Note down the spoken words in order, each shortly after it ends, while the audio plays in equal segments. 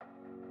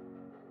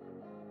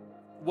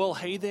Well,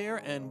 hey there,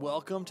 and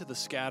welcome to the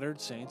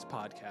Scattered Saints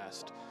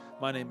podcast.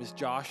 My name is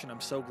Josh, and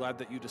I'm so glad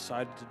that you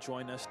decided to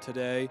join us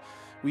today.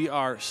 We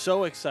are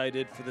so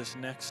excited for this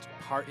next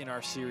part in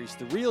our series,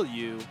 The Real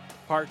You,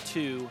 Part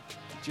 2.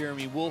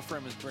 Jeremy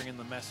Wolfram is bringing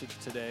the message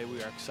today.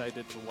 We are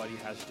excited for what he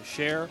has to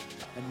share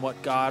and what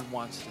God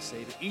wants to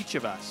say to each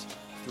of us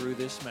through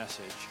this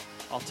message.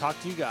 I'll talk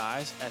to you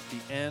guys at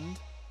the end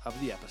of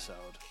the episode.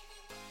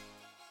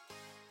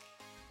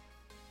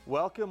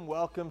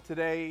 Welcome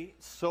today.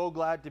 So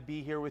glad to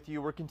be here with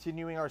you. We're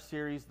continuing our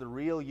series, The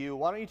Real You.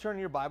 Why don't you turn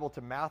your Bible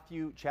to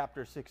Matthew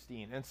chapter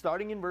 16. And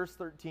starting in verse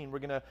 13, we're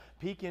going to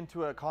peek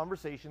into a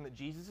conversation that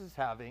Jesus is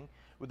having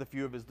with a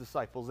few of his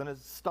disciples. And it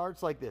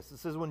starts like this. It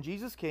says, when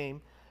Jesus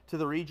came to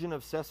the region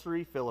of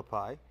Caesarea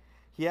Philippi,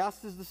 he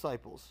asked his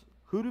disciples,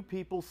 "Who do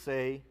people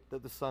say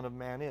that the Son of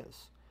Man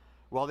is?"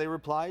 Well, they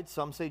replied,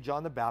 "Some say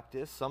John the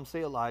Baptist, some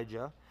say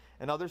Elijah,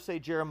 and others say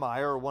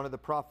Jeremiah or one of the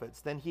prophets."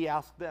 Then he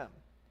asked them,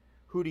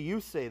 "Who do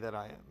you say that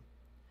I am?"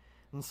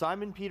 And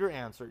Simon Peter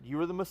answered, "You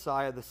are the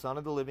Messiah, the Son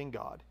of the living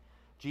God."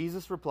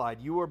 Jesus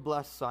replied, "You are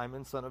blessed,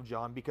 Simon, son of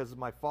John, because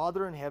my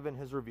Father in heaven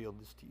has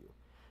revealed this to you.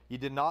 You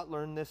did not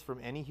learn this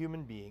from any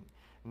human being.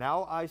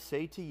 Now I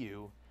say to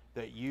you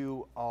that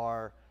you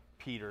are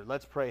Peter."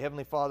 Let's pray.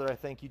 Heavenly Father, I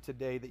thank you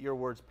today that your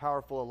word's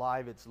powerful,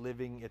 alive, it's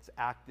living, it's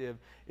active,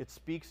 it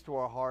speaks to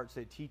our hearts,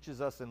 it teaches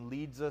us and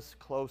leads us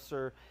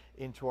closer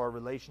into our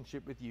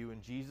relationship with you.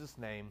 In Jesus'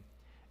 name,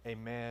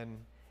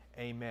 amen.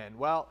 Amen.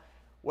 Well,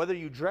 whether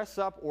you dress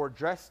up or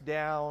dress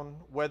down,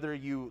 whether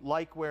you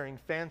like wearing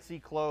fancy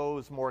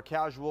clothes, more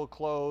casual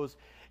clothes,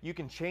 you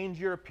can change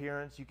your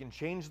appearance, you can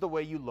change the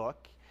way you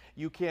look,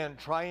 you can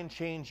try and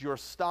change your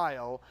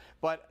style,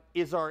 but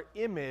is our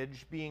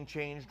image being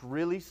changed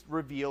really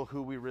reveal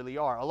who we really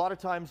are? A lot of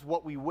times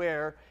what we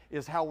wear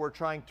is how we're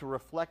trying to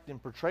reflect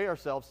and portray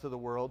ourselves to the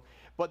world,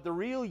 but the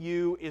real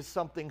you is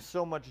something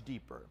so much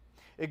deeper.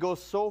 It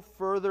goes so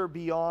further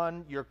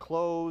beyond your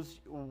clothes,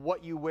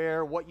 what you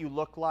wear, what you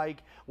look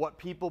like, what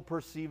people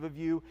perceive of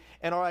you.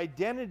 And our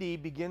identity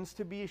begins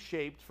to be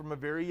shaped from a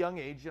very young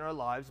age in our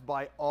lives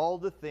by all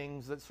the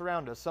things that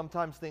surround us.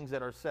 Sometimes things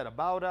that are said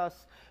about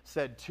us,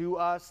 said to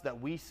us, that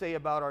we say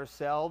about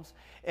ourselves.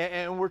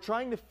 And we're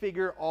trying to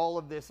figure all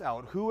of this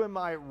out. Who am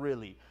I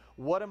really?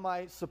 What am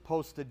I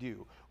supposed to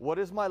do? What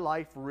is my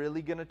life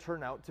really going to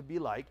turn out to be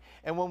like?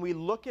 And when we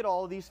look at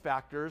all of these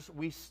factors,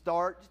 we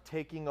start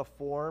taking a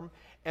form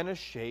and a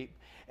shape.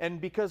 And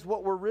because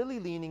what we're really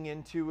leaning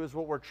into is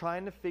what we're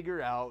trying to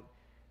figure out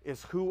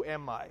is, who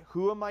am I?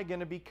 Who am I going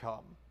to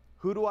become?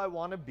 Who do I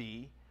want to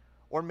be?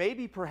 Or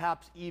maybe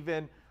perhaps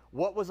even,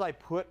 what was I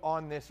put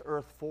on this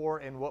earth for,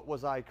 and what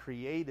was I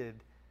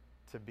created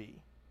to be?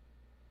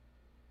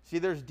 See,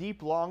 there's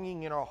deep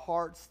longing in our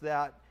hearts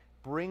that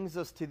brings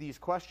us to these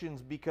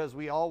questions because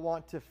we all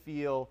want to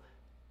feel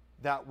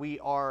that we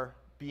are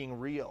being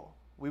real.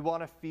 We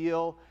want to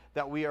feel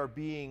that we are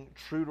being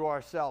true to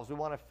ourselves. We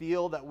want to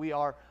feel that we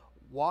are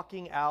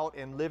walking out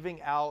and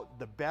living out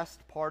the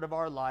best part of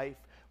our life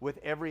with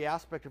every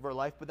aspect of our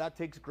life, but that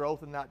takes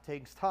growth and that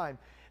takes time.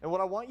 And what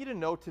I want you to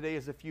know today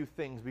is a few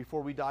things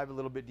before we dive a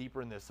little bit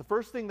deeper in this. The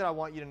first thing that I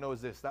want you to know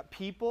is this, that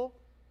people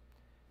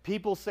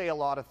say a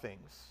lot of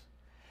things.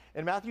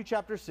 In Matthew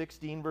chapter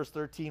 16, verse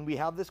 13, we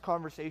have this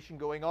conversation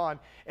going on,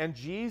 and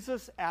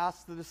Jesus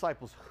asks the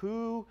disciples,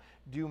 "Who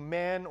do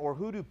men or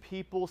who do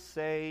people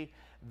say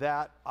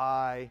that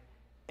I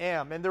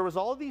am?" And there was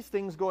all of these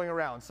things going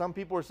around. Some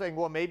people were saying,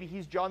 well, maybe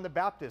he's John the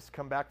Baptist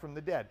come back from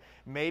the dead.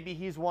 Maybe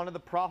he's one of the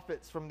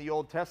prophets from the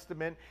Old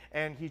Testament,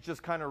 and he's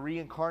just kind of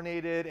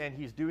reincarnated, and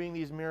he's doing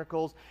these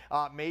miracles.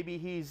 Maybe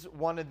he's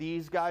one of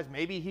these guys.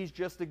 Maybe he's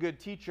just a good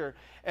teacher.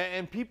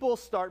 And people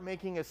start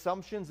making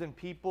assumptions, and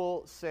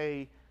people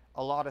say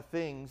a lot of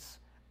things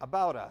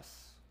about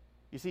us.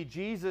 You see,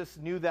 Jesus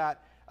knew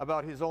that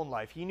about his own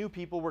life. He knew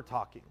people were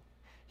talking.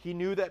 He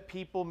knew that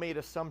people made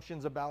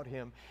assumptions about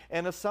him.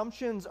 And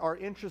assumptions are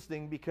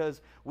interesting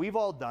because we've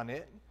all done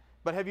it.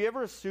 But have you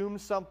ever assumed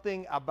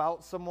something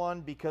about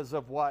someone because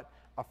of what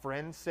a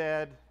friend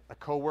said, a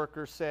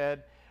coworker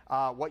said,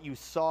 what you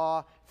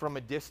saw from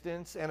a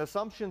distance? And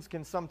assumptions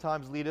can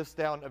sometimes lead us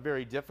down a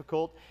very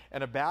difficult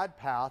and a bad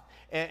path.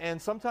 And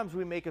sometimes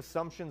we make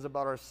assumptions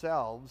about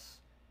ourselves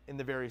in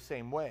the very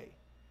same way.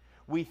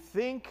 We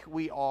think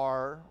we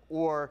are,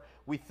 or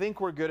we think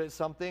we're good at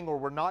something, or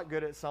we're not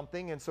good at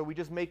something, and so we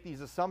just make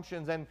these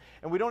assumptions, and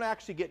we don't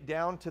actually get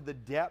down to the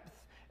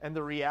depth and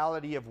the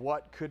reality of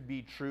what could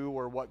be true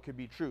or what could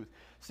be truth.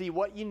 See,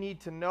 what you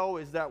need to know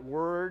is that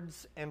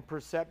words and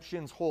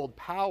perceptions hold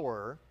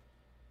power,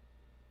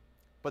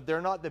 but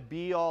they're not the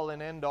be-all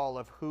and end-all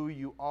of who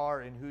you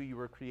are and who you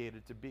were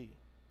created to be.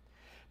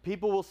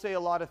 People will say a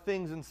lot of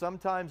things, and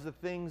sometimes the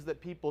things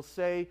that people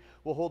say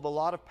will hold a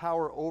lot of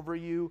power over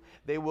you.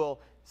 They will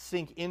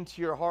sink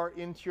into your heart,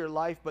 into your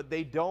life, but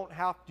they don't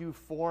have to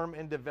form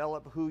and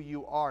develop who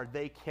you are.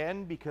 They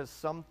can, because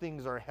some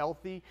things are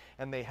healthy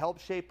and they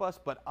help shape us,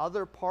 but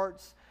other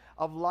parts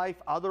of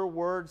life, other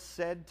words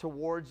said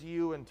towards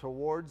you and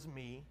towards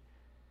me,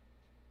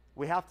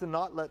 we have to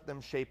not let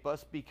them shape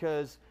us,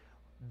 because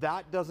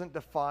that doesn't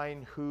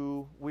define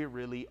who we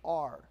really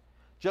are.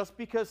 Just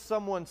because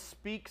someone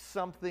speaks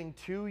something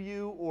to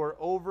you or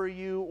over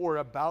you or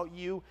about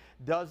you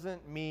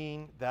doesn't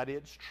mean that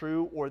it's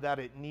true or that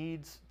it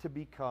needs to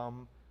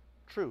become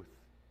truth.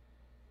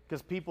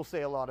 Because people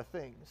say a lot of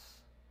things.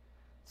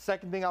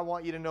 Second thing I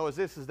want you to know is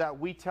this, is that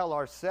we tell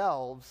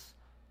ourselves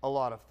a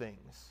lot of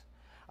things.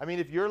 I mean,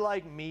 if you're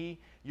like me,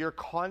 you're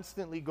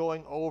constantly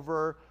going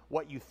over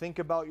what you think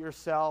about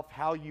yourself,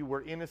 how you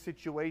were in a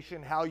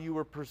situation, how you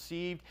were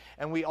perceived.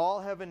 And we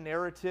all have a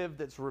narrative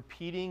that's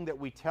repeating that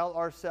we tell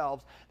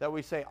ourselves, that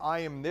we say, I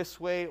am this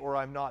way, or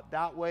I'm not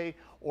that way,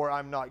 or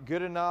I'm not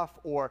good enough,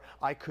 or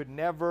I could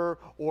never,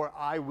 or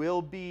I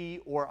will be,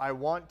 or I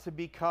want to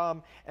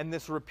become. And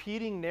this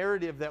repeating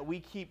narrative that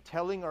we keep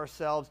telling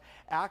ourselves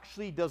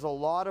actually does a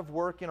lot of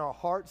work in our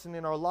hearts and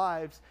in our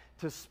lives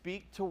to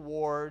speak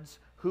towards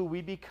who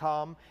we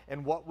become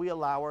and what we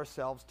allow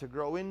ourselves to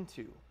grow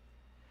into.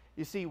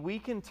 You see, we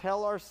can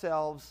tell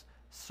ourselves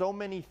so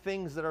many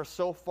things that are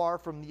so far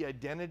from the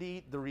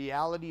identity, the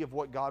reality of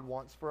what God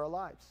wants for our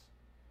lives.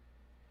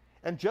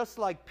 And just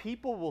like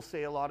people will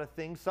say a lot of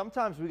things,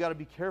 sometimes we got to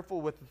be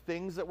careful with the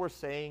things that we're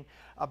saying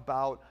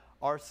about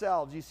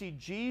ourselves. You see,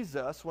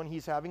 Jesus, when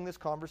he's having this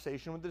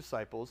conversation with the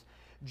disciples,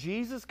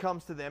 Jesus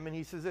comes to them and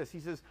he says this. He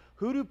says,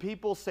 who do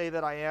people say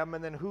that I am?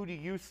 And then who do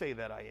you say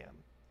that I am?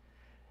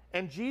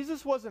 And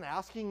Jesus wasn't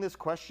asking this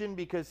question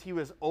because he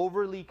was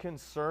overly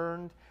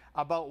concerned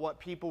about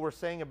what people were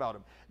saying about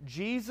him.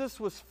 Jesus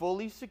was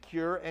fully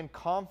secure and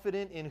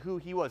confident in who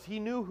he was. He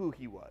knew who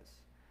he was.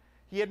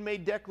 He had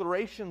made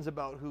declarations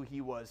about who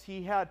he was.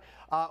 He had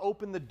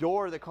opened the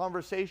door, the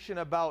conversation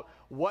about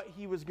what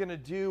he was going to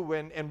do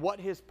and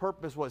what his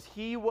purpose was.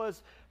 He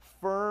was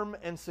firm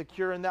and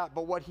secure in that.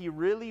 But what he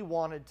really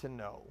wanted to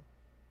know,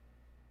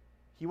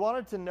 he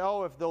wanted to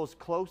know if those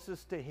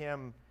closest to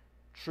him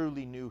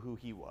truly knew who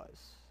he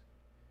was.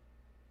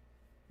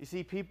 You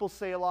see, people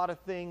say a lot of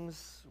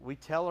things. We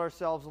tell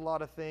ourselves a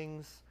lot of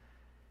things.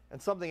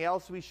 And something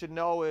else we should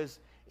know is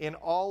in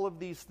all of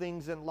these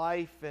things in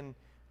life and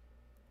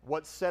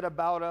what's said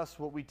about us,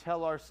 what we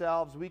tell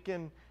ourselves, we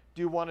can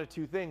do one of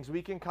two things.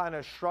 We can kind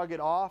of shrug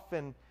it off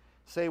and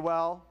say,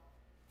 well,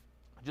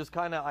 just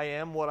kind of I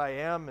am what I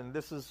am and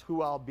this is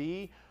who I'll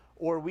be.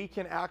 Or we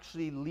can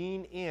actually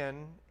lean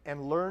in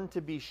and learn to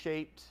be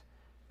shaped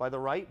by the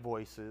right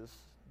voices,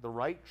 the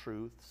right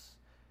truths,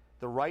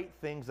 the right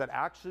things that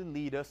actually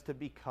lead us to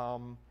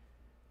become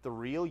the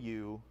real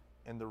you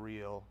and the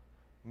real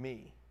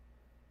me.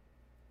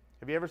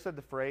 Have you ever said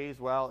the phrase,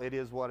 well, it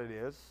is what it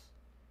is?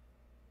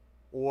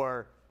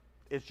 Or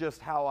it's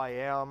just how I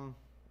am.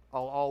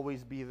 I'll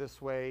always be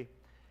this way.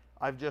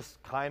 I've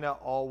just kind of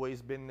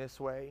always been this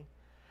way.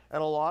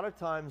 And a lot of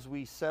times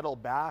we settle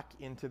back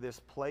into this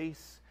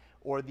place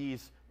or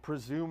these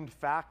presumed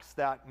facts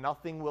that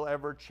nothing will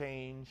ever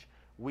change.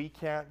 We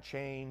can't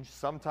change.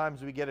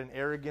 Sometimes we get an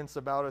arrogance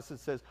about us that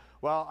says,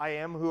 well, I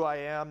am who I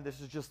am. This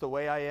is just the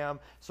way I am,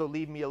 so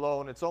leave me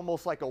alone. It's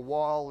almost like a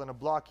wall and a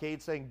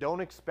blockade saying, don't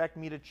expect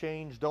me to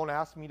change. Don't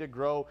ask me to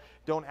grow.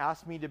 Don't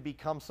ask me to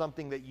become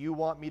something that you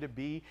want me to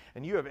be.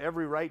 And you have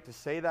every right to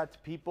say that to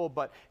people,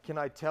 but can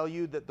I tell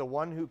you that the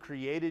one who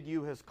created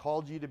you has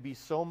called you to be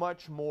so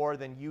much more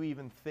than you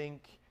even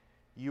think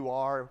you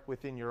are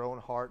within your own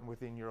heart and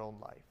within your own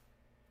life.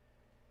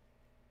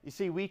 You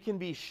see, we can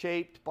be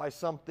shaped by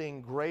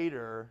something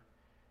greater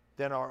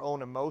than our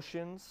own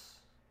emotions,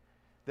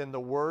 than the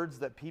words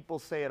that people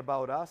say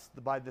about us,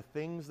 by the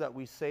things that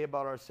we say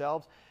about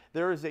ourselves.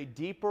 There is a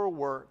deeper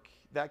work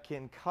that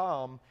can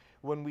come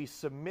when we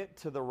submit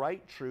to the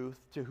right truth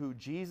to who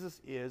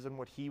Jesus is and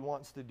what he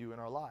wants to do in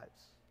our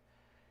lives.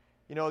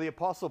 You know, the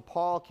Apostle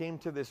Paul came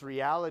to this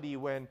reality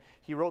when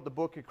he wrote the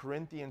book of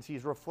Corinthians.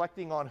 He's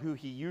reflecting on who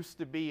he used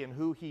to be and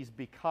who he's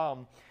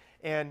become.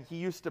 And he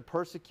used to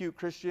persecute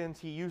Christians.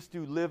 He used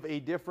to live a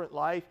different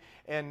life.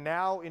 And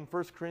now in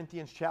 1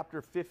 Corinthians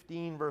chapter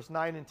 15, verse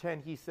 9 and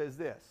 10, he says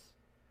this.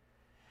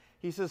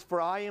 He says,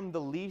 for I am the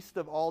least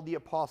of all the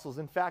apostles.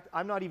 In fact,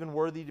 I'm not even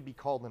worthy to be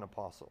called an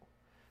apostle.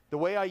 The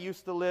way I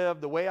used to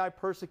live, the way I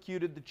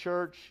persecuted the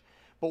church,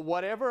 but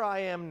whatever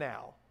I am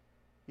now,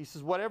 he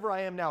says, whatever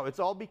I am now, it's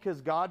all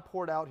because God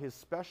poured out his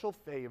special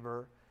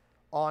favor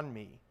on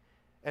me.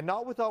 And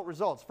not without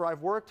results, for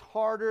I've worked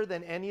harder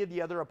than any of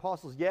the other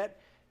apostles,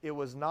 yet it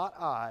was not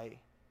I,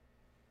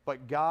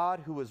 but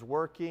God who was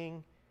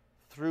working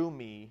through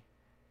me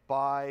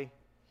by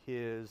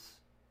his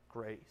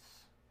grace.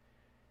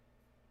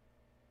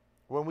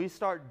 When we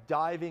start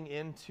diving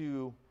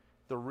into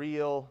the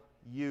real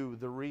you,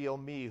 the real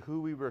me,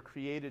 who we were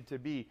created to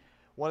be,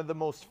 one of the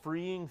most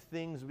freeing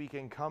things we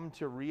can come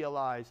to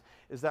realize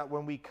is that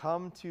when we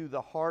come to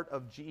the heart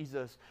of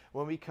Jesus,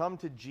 when we come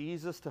to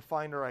Jesus to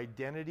find our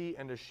identity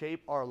and to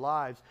shape our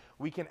lives,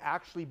 we can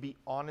actually be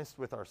honest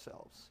with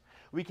ourselves.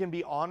 We can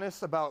be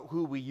honest about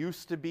who we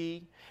used to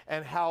be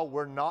and how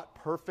we're not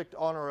perfect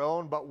on our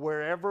own, but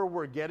wherever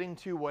we're getting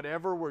to,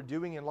 whatever we're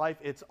doing in life,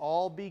 it's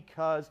all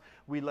because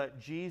we let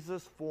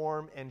Jesus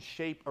form and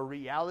shape a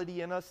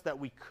reality in us that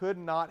we could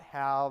not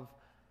have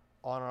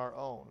on our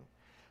own.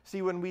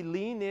 See, when we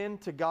lean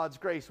into God's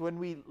grace, when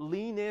we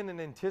lean in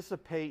and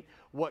anticipate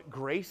what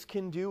grace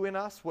can do in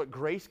us, what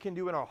grace can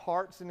do in our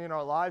hearts and in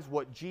our lives,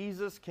 what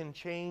Jesus can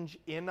change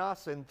in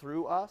us and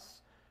through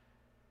us,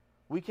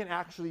 we can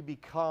actually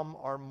become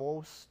our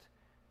most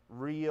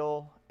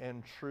real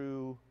and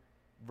true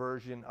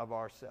version of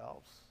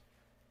ourselves.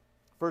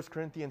 1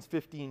 Corinthians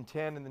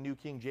 15:10 in the New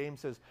King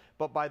James says,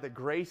 "But by the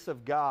grace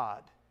of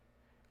God,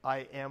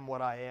 I am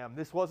what I am."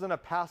 This wasn't a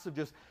passive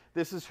just,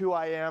 this is who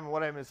I am,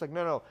 what I am. It's like,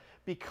 no.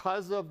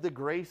 Because of the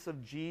grace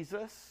of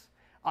Jesus,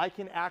 I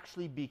can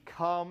actually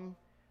become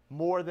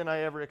more than I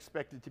ever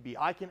expected to be.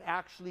 I can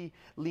actually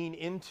lean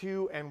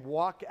into and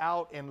walk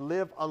out and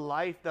live a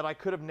life that I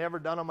could have never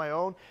done on my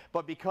own.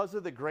 But because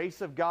of the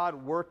grace of God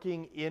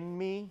working in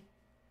me,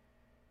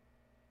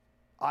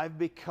 I've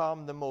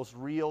become the most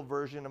real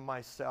version of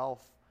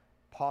myself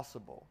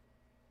possible.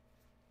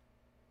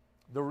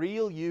 The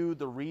real you,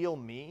 the real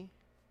me,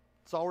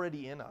 it's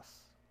already in us.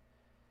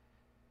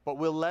 But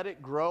we'll let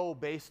it grow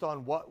based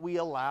on what we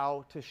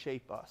allow to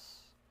shape us.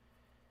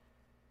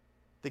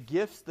 The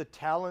gifts, the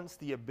talents,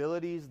 the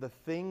abilities, the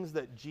things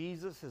that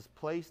Jesus has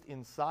placed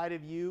inside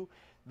of you,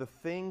 the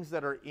things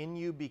that are in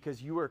you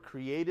because you are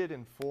created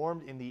and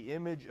formed in the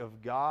image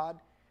of God,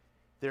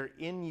 they're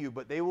in you,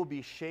 but they will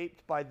be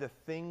shaped by the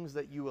things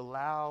that you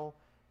allow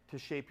to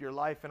shape your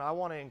life. And I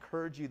want to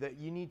encourage you that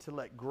you need to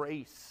let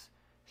grace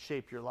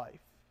shape your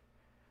life.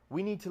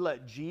 We need to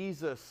let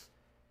Jesus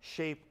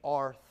shape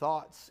our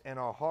thoughts and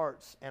our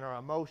hearts and our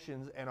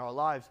emotions and our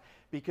lives,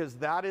 because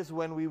that is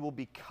when we will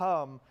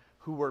become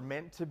who we're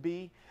meant to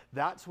be.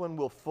 That's when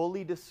we'll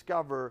fully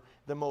discover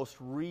the most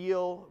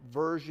real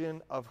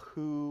version of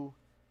who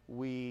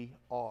we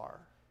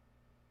are.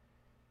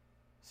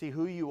 See,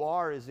 who you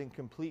are is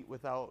incomplete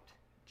without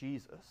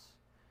Jesus,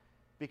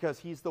 because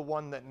He's the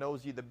one that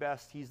knows you the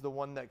best. He's the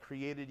one that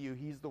created you.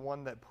 He's the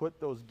one that put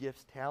those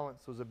gifts,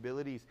 talents, those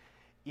abilities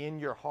in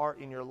your heart,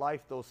 in your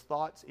life, those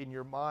thoughts in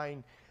your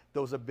mind,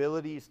 those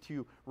abilities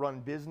to run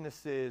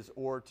businesses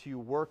or to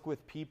work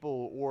with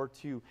people or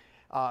to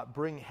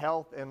bring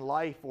health and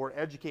life or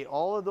educate.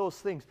 All of those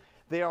things,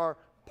 they are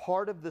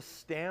part of the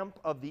stamp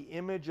of the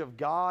image of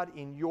God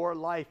in your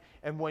life.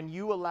 And when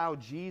you allow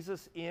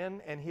Jesus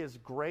in and His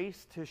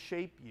grace to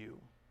shape you,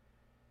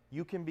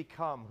 you can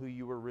become who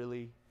you were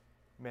really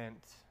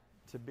meant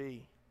to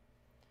be.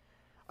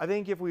 I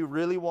think if we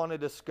really want to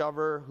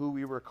discover who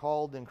we were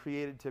called and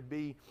created to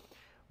be,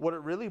 what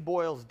it really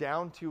boils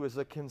down to is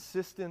a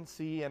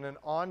consistency and an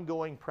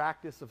ongoing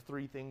practice of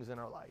three things in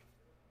our life.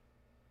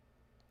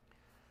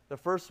 The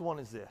first one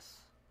is this.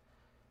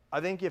 I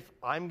think if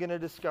I'm going to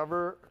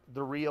discover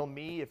the real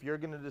me, if you're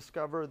going to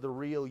discover the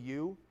real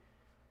you,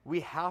 we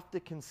have to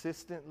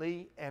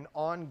consistently and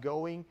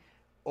ongoing,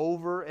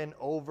 over and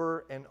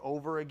over and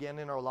over again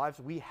in our lives,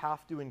 we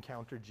have to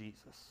encounter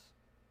Jesus.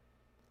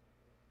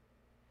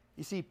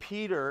 You see,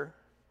 Peter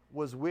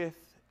was with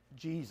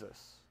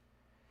Jesus.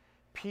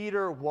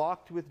 Peter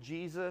walked with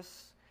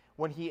Jesus.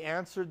 When he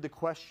answered the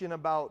question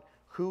about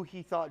who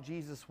he thought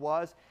Jesus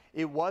was,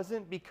 it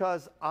wasn't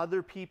because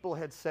other people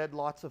had said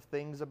lots of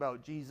things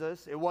about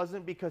Jesus. It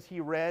wasn't because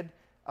he read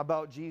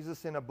about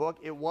Jesus in a book.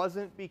 It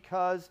wasn't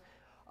because,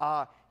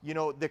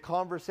 the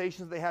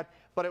conversations they had,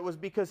 but it was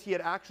because he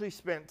had actually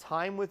spent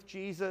time with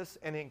Jesus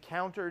and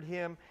encountered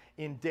Him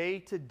in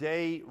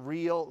day-to-day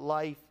real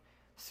life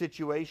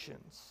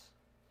situations.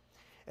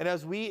 And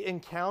as we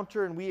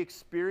encounter and we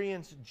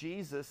experience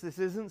Jesus, this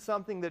isn't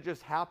something that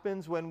just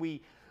happens when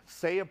we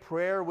say a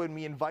prayer, when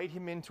we invite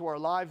Him into our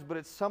lives, but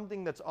it's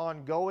something that's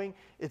ongoing.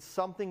 It's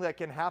something that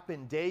can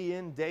happen day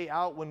in, day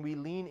out when we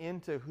lean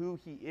into who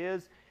He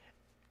is.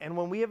 And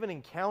when we have an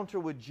encounter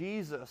with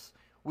Jesus,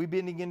 we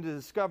begin to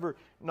discover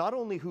not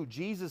only who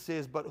Jesus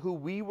is, but who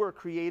we were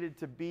created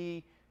to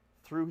be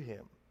through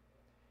Him.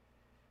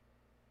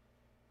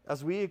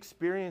 As we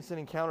experience and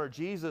encounter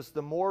Jesus,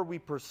 the more we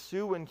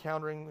pursue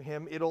encountering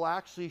Him, it'll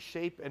actually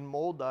shape and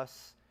mold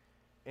us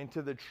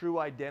into the true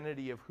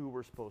identity of who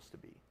we're supposed to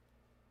be.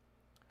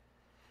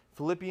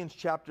 Philippians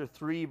chapter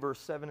 3, verse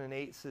 7 and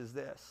 8 says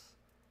this.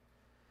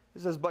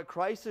 It says, "But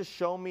Christ has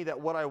shown me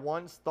that what I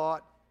once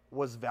thought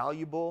was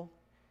valuable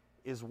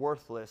is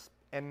worthless,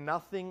 and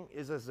nothing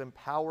is as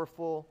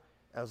powerful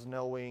as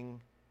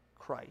knowing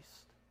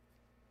Christ."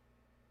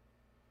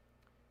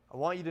 I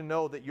want you to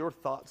know that your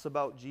thoughts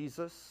about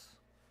Jesus,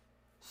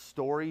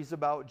 stories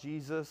about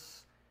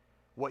Jesus,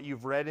 what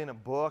you've read in a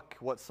book,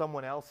 what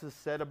someone else has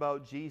said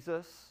about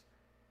Jesus,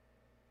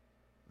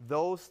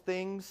 those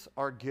things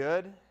are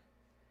good,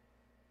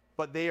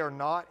 but they are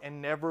not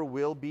and never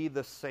will be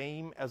the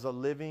same as a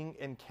living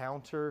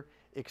encounter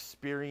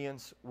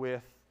experience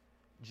with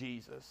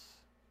Jesus.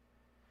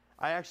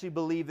 I actually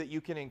believe that you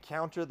can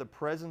encounter the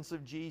presence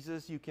of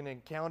Jesus. You can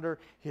encounter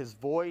His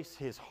voice,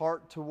 His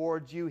heart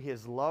towards you,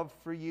 His love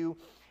for you.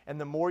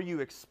 And the more you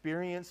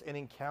experience and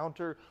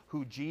encounter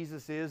who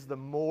Jesus is, the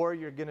more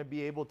you're going to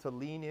be able to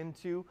lean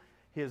into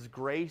His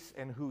grace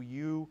and who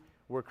you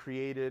were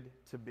created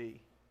to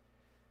be.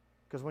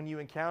 Because when you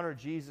encounter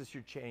Jesus,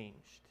 you're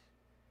changed.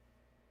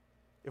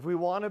 If we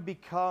want to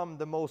become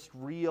the most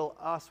real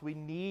us, we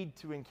need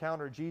to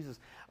encounter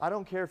Jesus. I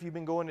don't care if you've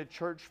been going to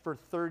church for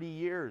 30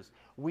 years.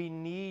 We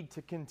need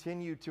to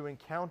continue to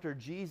encounter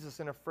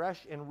Jesus in a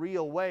fresh and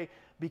real way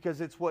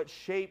because it's what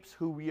shapes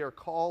who we are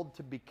called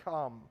to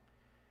become.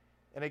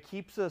 And it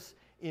keeps us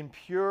in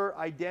pure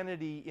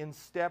identity in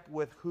step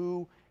with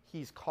who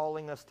He's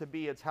calling us to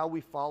be. It's how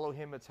we follow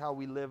Him. It's how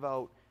we live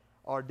out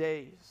our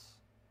days.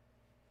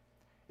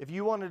 If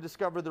you want to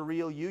discover the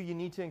real you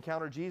need to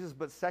encounter Jesus.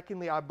 But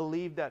secondly, I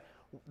believe that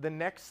the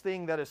next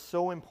thing that is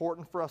so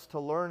important for us to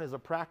learn as a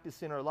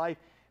practice in our life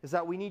is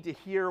that we need to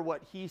hear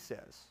what He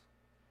says.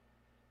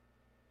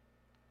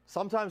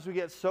 Sometimes we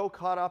get so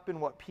caught up in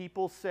what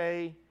people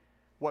say,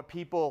 what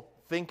people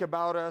think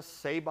about us,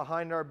 say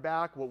behind our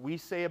back, what we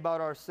say about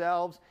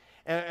ourselves.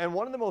 And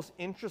one of the most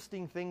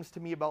interesting things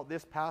to me about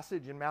this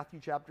passage in Matthew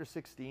chapter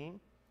 16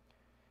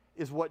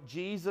 is what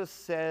Jesus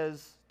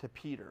says to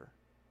Peter.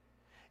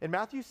 In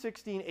Matthew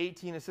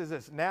 16:18, it says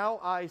this, "Now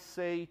I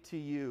say to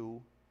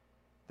you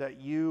that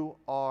you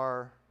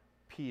are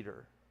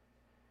Peter."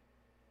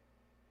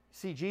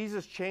 See,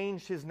 Jesus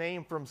changed His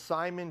name from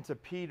Simon to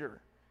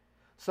Peter,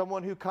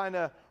 someone who kind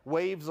of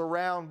waves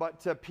around,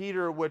 but to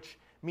Peter, which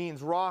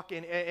means rock.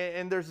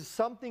 And there's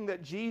something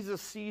that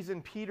Jesus sees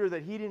in Peter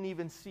that He didn't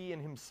even see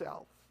in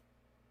Himself.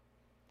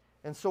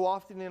 And so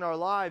often in our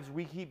lives,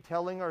 we keep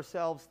telling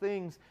ourselves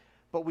things,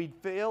 but we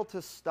fail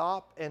to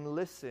stop and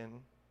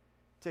listen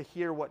to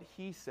hear what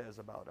He says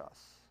about us.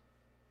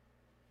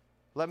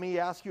 Let me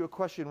ask you a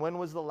question. When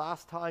was the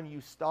last time you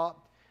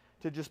stopped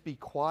to just be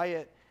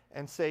quiet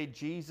and say,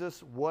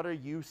 Jesus, what are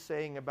you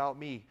saying about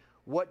me?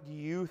 What do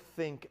you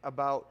think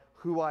about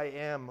who I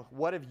am?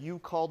 What have you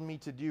called me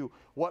to do?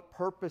 What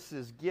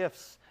purposes,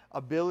 gifts,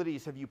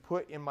 abilities have you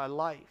put in my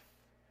life?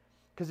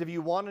 Because if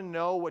you want to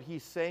know what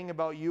He's saying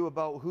about you,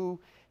 about who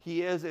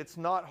He is, it's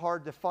not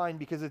hard to find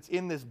because it's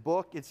in this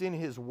book, it's in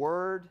His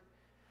Word.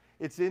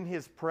 It's in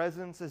His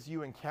presence as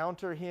you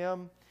encounter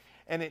Him,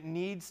 and it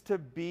needs to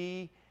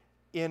be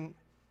in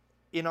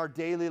our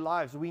daily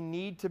lives. We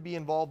need to be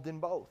involved in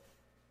both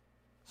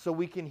so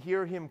we can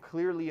hear Him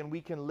clearly and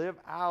we can live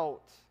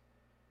out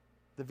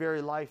the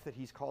very life that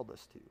He's called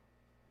us to.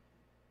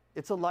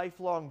 It's a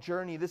lifelong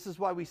journey. This is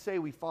why we say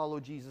we follow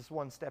Jesus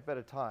one step at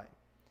a time.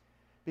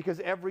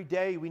 Because every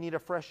day we need a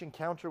fresh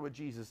encounter with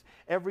Jesus.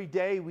 Every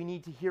day we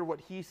need to hear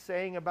what He's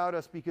saying about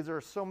us because there are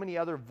so many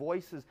other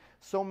voices,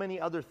 so many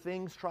other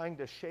things trying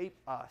to shape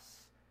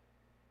us.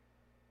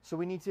 So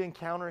we need to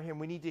encounter Him.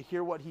 We need to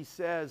hear what He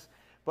says.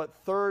 But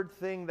third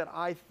thing that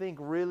I think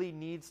really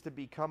needs to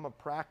become a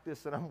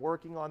practice, and I'm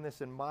working on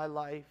this in my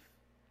life,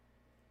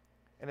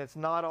 and it's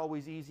not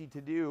always easy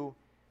to do,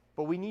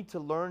 but we need to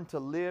learn to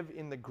live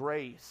in the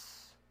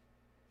grace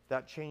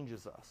that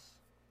changes us.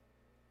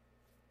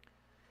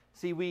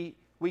 See,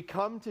 we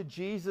come to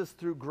Jesus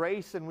through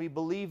grace and we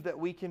believe that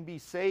we can be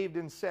saved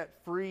and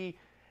set free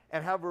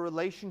and have a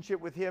relationship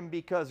with Him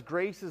because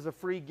grace is a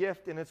free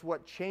gift and it's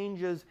what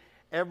changes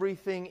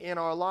everything in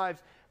our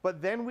lives.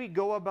 But then we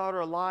go about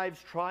our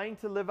lives trying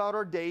to live out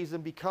our days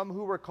and become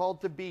who we're called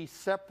to be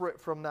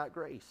separate from that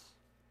grace.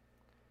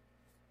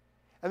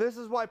 And this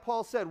is why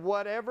Paul said,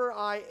 whatever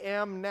I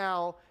am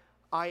now,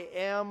 I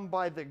am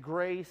by the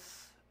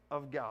grace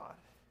of God.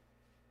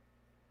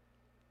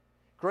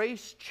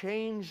 Grace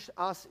changed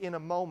us in a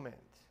moment.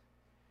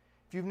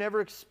 If you've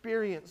never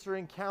experienced or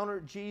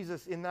encountered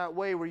Jesus in that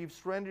way where you've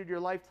surrendered your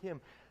life to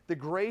Him, the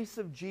grace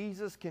of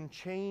Jesus can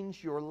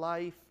change your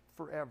life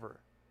forever.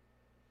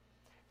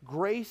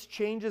 Grace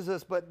changes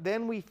us, but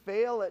then we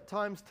fail at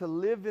times to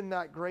live in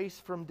that grace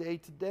from day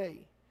to day.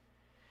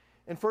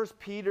 In 1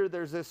 Peter,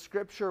 there's this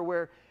scripture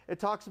where it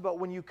talks about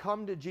when you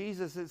come to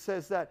Jesus, it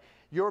says that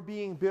you're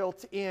being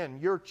built in,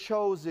 you're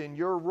chosen,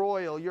 you're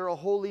royal, you're a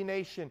holy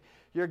nation,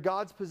 you're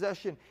God's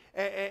possession.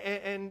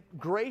 And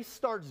grace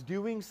starts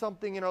doing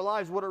something in our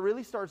lives. What it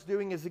really starts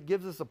doing is it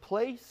gives us a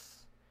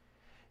place,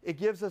 it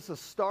gives us a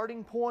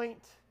starting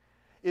point,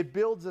 it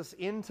builds us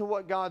into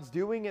what God's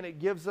doing, and it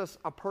gives us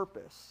a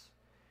purpose.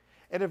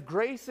 And if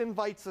grace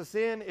invites us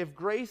in, if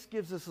grace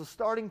gives us a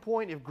starting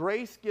point, if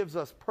grace gives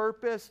us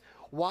purpose,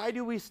 why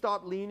do we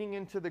stop leaning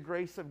into the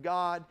grace of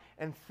God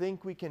and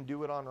think we can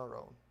do it on our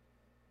own?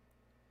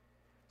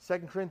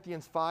 2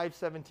 Corinthians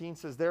 5:17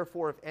 says,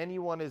 therefore, if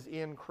anyone is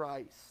in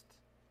Christ,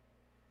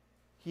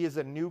 he is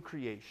a new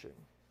creation.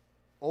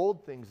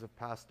 Old things have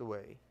passed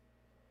away,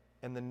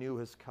 and the new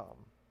has come.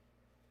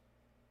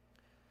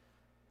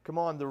 Come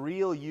on, the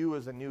real you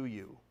is a new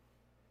you.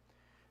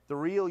 The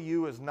real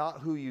you is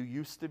not who you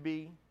used to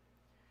be.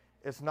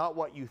 It's not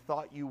what you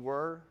thought you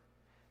were,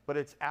 but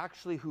it's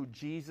actually who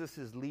Jesus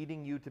is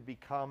leading you to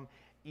become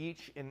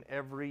each and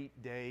every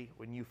day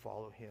when you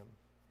follow Him.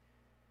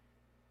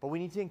 But we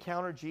need to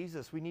encounter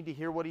Jesus. We need to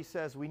hear what He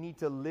says. We need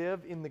to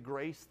live in the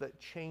grace that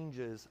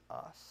changes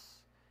us.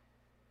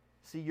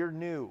 See, you're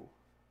new.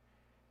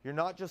 You're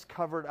not just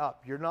covered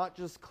up. You're not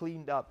just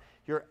cleaned up.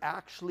 You're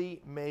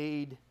actually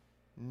made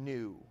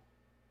new.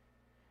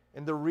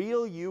 And the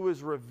real you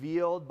is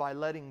revealed by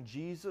letting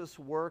Jesus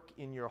work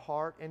in your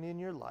heart and in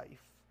your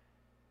life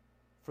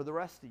for the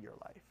rest of your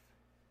life.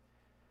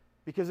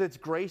 Because it's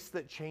grace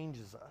that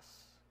changes us.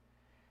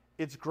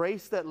 It's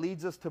grace that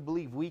leads us to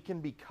believe we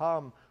can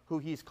become who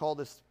He's called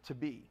us to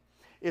be.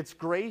 It's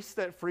grace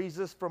that frees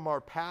us from our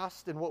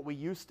past and what we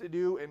used to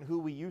do and who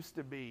we used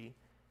to be.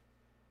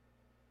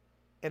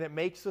 And it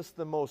makes us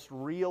the most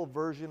real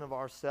version of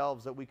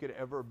ourselves that we could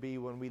ever be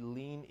when we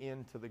lean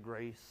into the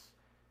grace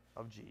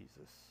of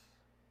Jesus.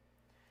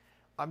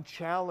 I'm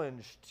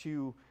challenged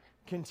to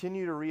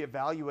continue to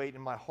reevaluate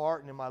in my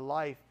heart and in my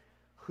life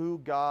who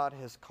God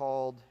has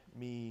called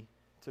me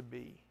to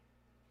be.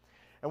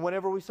 And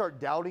whenever we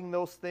start doubting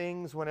those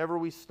things, whenever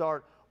we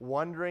start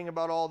wondering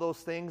about all those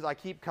things, I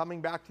keep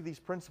coming back to these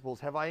principles.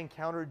 Have I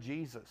encountered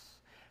Jesus?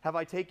 Have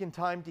I taken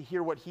time to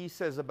hear what He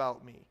says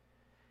about me?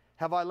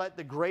 Have I let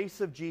the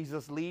grace of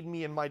Jesus lead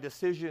me in my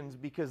decisions,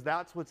 because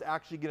that's what's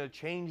actually going to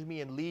change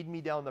me and lead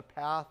me down the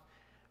path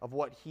of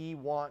what He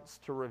wants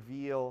to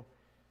reveal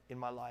in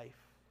my life?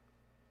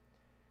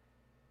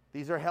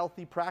 These are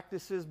healthy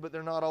practices, but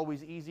they're not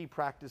always easy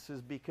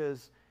practices,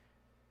 because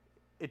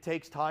it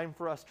takes time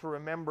for us to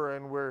remember,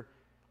 and we're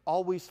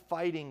always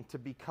fighting to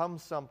become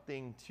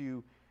something,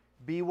 to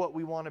be what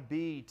we want to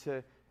be,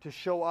 to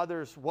show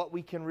others what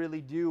we can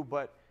really do.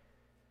 But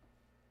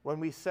when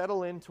we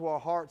settle into our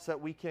hearts that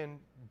we can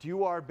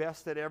do our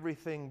best at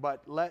everything,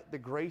 but let the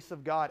grace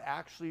of God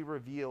actually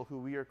reveal who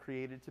we are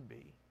created to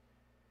be,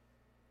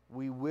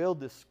 we will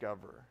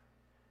discover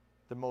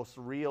the most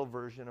real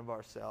version of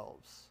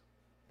ourselves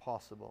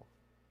possible.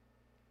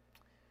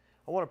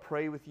 I want to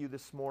pray with you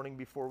this morning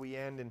before we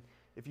end. And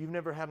if you've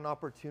never had an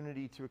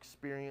opportunity to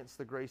experience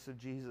the grace of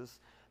Jesus,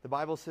 the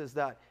Bible says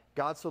that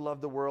God so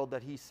loved the world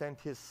that He sent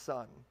His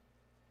Son.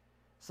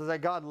 So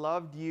that God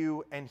loved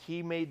you, and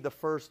He made the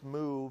first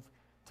move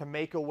to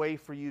make a way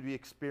for you to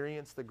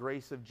experience the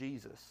grace of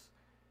Jesus.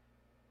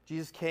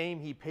 Jesus came,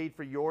 He paid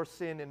for your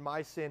sin and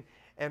my sin,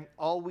 and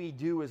all we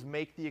do is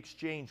make the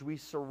exchange. We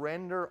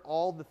surrender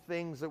all the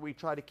things that we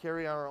try to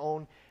carry on our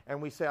own,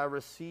 and we say, I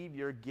receive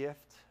your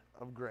gift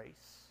of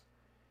grace.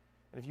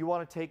 And if you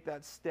want to take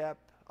that step,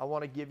 I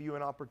want to give you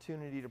an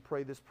opportunity to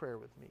pray this prayer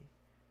with me.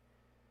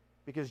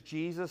 Because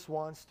Jesus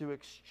wants to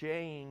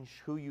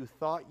exchange who you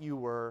thought you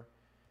were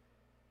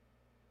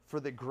for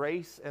the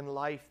grace and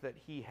life that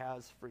He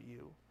has for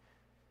you.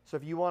 So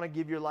if you want to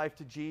give your life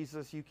to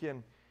Jesus, you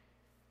can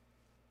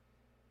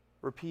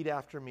repeat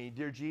after me.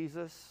 Dear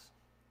Jesus,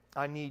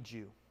 I need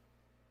you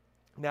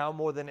now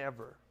more than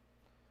ever.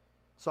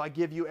 So I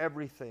give you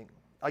everything.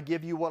 I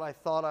give you what I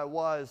thought I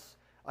was.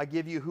 I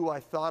give you who I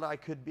thought I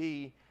could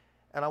be.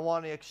 And I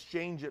want to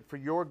exchange it for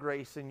your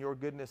grace and your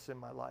goodness in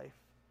my life.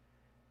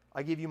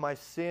 I give you my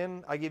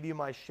sin. I give you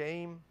my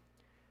shame.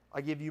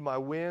 I give you my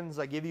wins.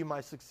 I give you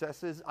my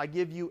successes. I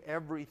give you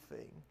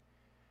everything.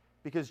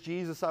 Because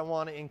Jesus, I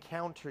want to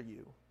encounter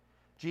you.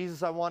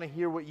 Jesus, I want to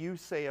hear what you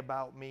say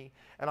about me.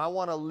 And I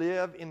want to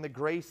live in the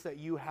grace that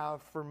you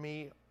have for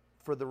me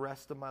for the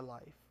rest of my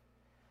life.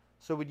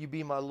 So would you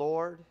be my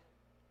Lord?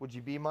 Would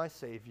you be my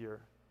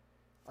Savior?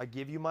 I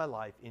give you my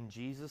life in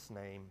Jesus'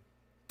 name.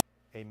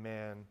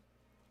 Amen.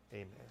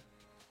 Amen.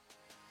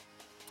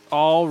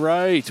 All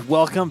right.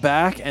 Welcome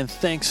back, and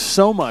thanks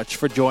so much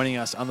for joining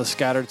us on the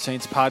Scattered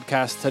Saints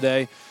podcast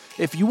today.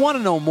 If you want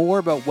to know more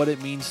about what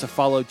it means to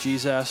follow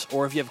Jesus,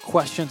 or if you have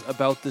questions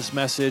about this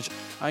message,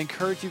 I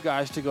encourage you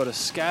guys to go to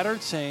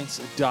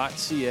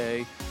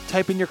scatteredsaints.ca,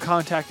 type in your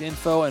contact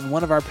info, and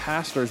one of our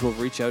pastors will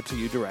reach out to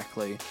you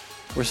directly.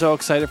 We're so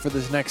excited for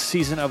this next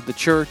season of the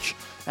church,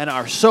 and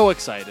are so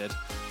excited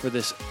for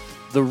this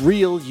The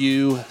Real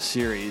You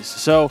series.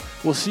 So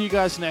we'll see you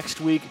guys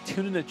next week.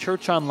 Tune in to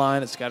Church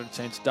Online at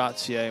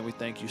scatteredsaints.ca, and we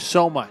thank you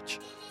so much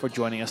for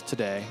joining us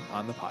today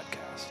on the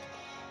podcast.